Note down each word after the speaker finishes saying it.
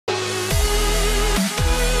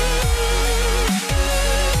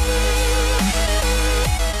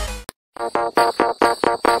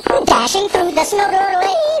dashing through the snow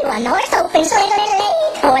doorway. One horse open sleigh,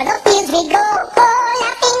 o'er the fields we go,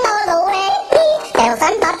 laughing all the way. Bells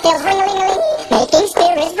on bobtails ring-a-ling-a-ling, making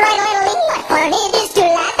spirits bright-a-ling. What fun it is to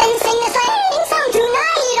laugh and sing a sleighing song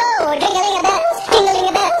tonight! Oh, jingle-a-bells,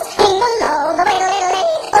 jingle-a-bells, jingle all the way, lay.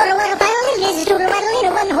 Oh, what a fun it is to ride in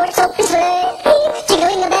a one-horse open sleigh.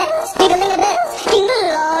 Jingle-a-bells, jingle-a-bells,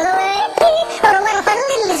 jingle all the way. Oh, what a fun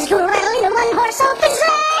it is to ride in a one-horse open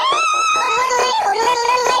sleigh.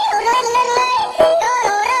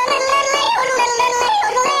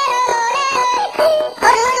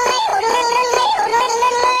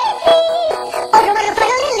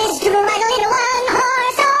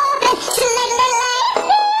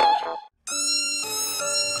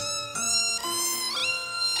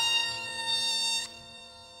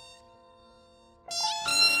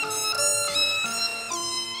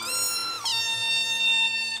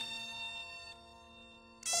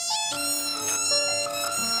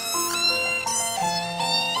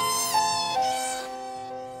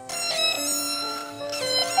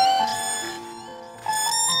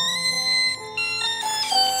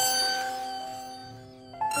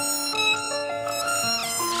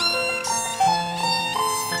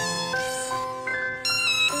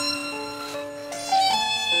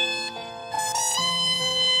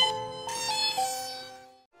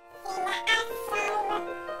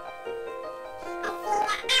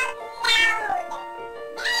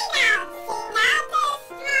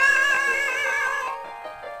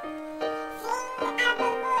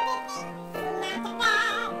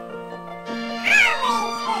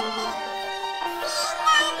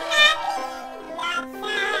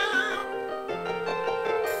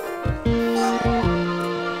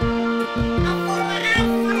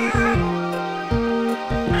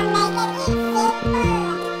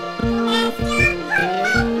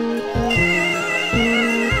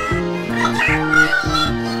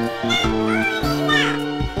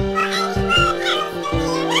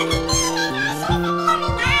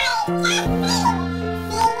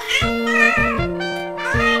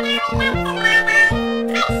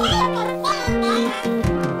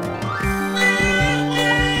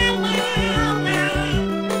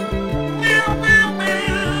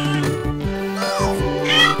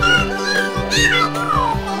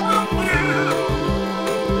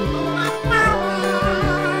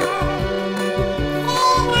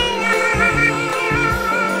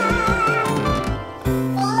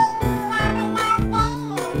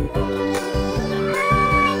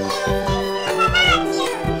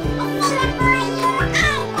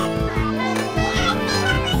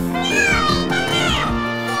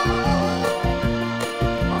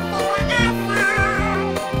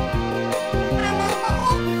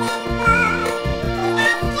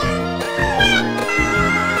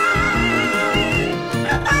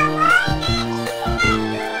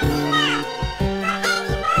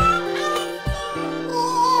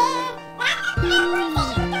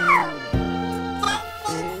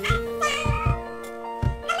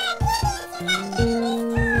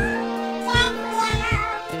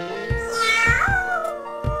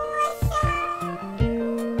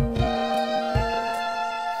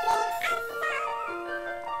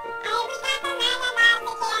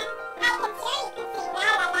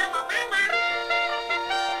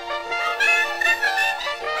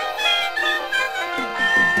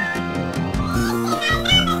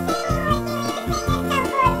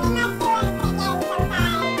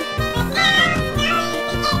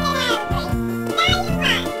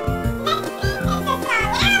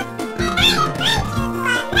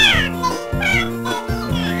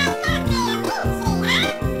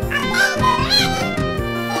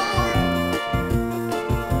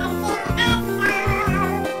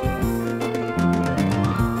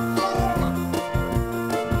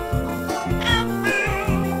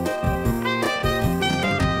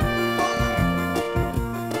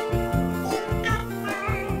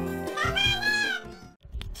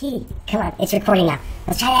 Kitty, come on, it's recording now.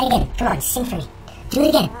 Let's try that again. Come on, sing for me. Do it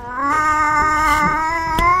again.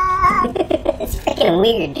 It's freaking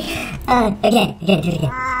weird. Again, do it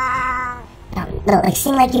again. No, like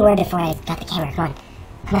sing like you were before I got the camera.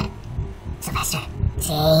 Come on. So faster.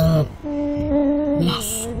 Sing.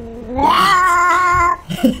 Yes.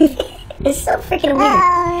 It's so freaking weird.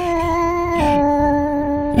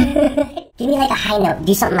 Give me like a high note.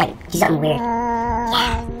 Do something weird.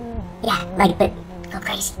 Yeah, like, but go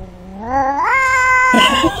crazy.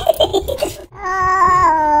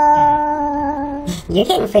 You're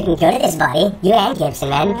getting freaking good at this, buddy. You and Gibson,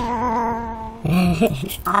 man.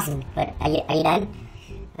 It's awesome. But are you done?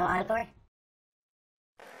 No encore?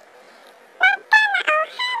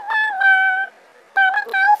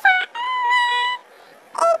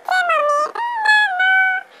 It's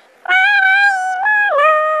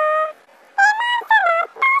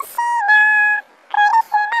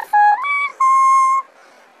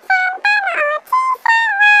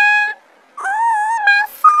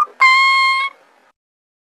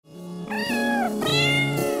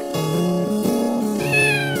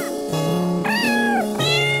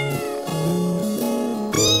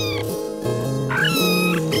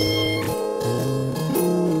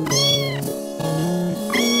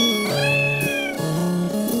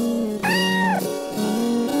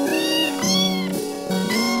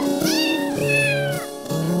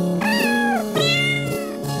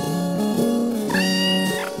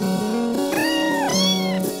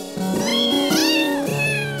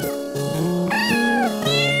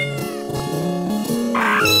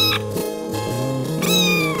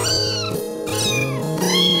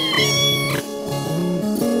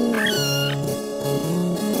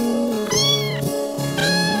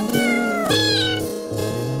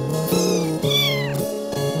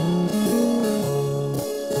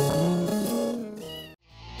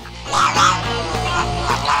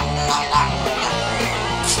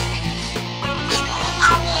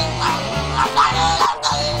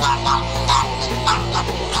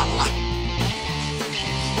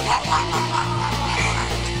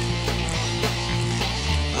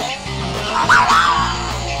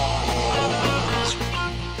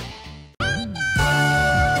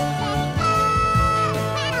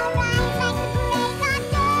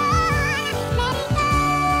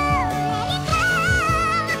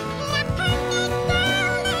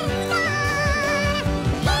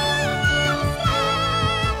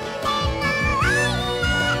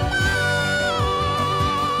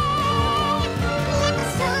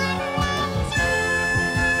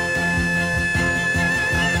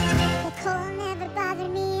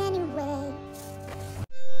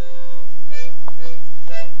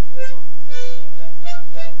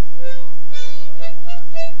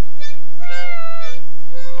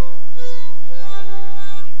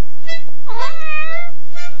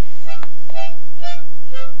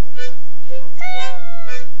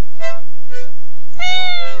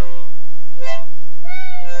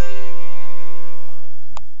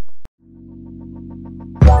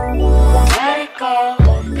yeah.